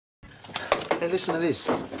Hey, listen to this.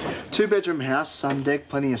 2-bedroom house, sun deck,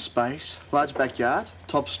 plenty of space, large backyard,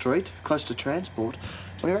 top street, close to transport.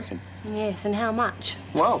 What do you reckon? Yes, and how much?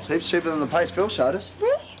 Well, it's heaps cheaper than the place Phil showed us.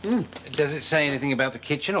 Really? Does it say anything about the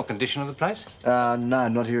kitchen or condition of the place? No,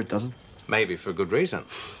 not here it doesn't. Maybe for a good reason.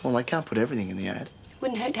 Well, they can't put everything in the ad.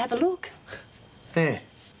 Wouldn't hurt to have a look. Yeah.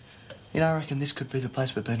 You know, I reckon this could be the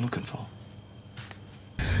place we've been looking for.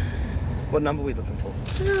 What number are we looking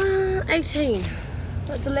for? 18.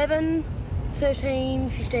 That's 11, 13,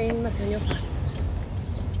 15, must be on your side.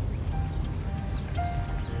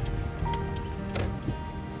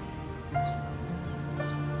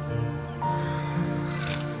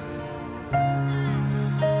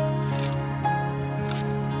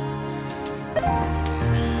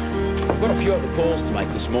 I've got a few other calls to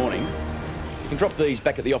make this morning. You can drop these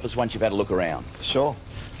back at the office once you've had a look around. Sure.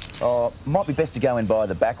 Might be best to go in by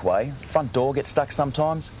the back way. Front door gets stuck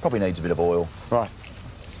sometimes. Probably needs a bit of oil. Right.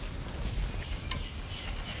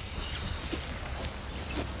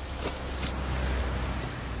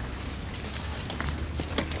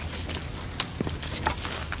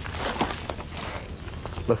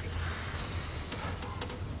 Look.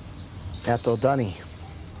 Outdoor dunny.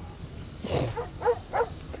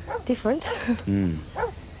 Different. Hmm.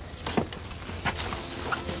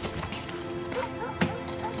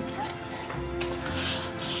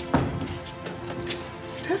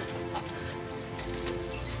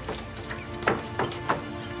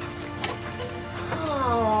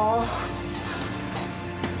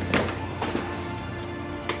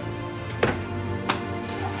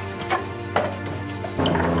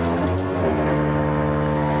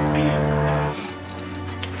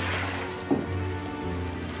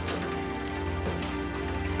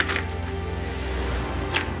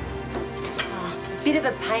 Bit of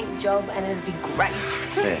a paint job and it'd be great.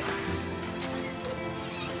 Yeah.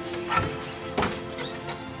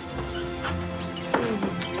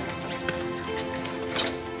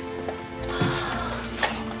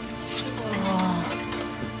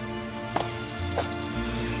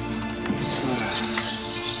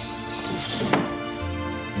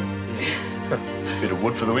 Bit of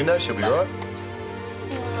wood for the window, she'll be right.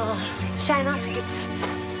 Oh, Shane, I think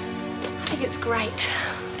it's great.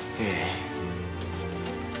 Yeah.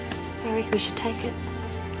 I reckon we should take it.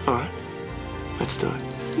 All right. Let's do it.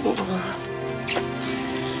 Oh.